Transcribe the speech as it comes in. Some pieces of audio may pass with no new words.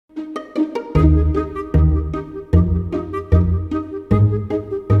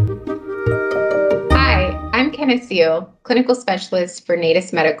Seal, clinical specialist for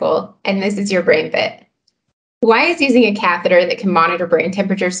Natus Medical, and this is your Brain Fit. Why is using a catheter that can monitor brain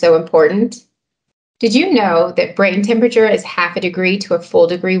temperature so important? Did you know that brain temperature is half a degree to a full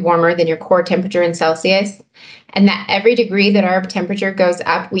degree warmer than your core temperature in Celsius? And that every degree that our temperature goes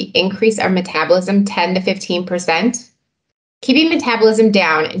up, we increase our metabolism 10 to 15%? Keeping metabolism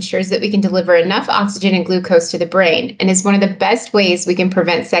down ensures that we can deliver enough oxygen and glucose to the brain and is one of the best ways we can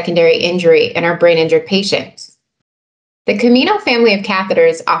prevent secondary injury in our brain-injured patients. The Camino family of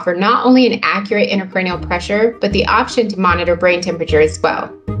catheters offer not only an accurate intracranial pressure, but the option to monitor brain temperature as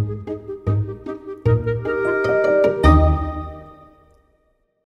well.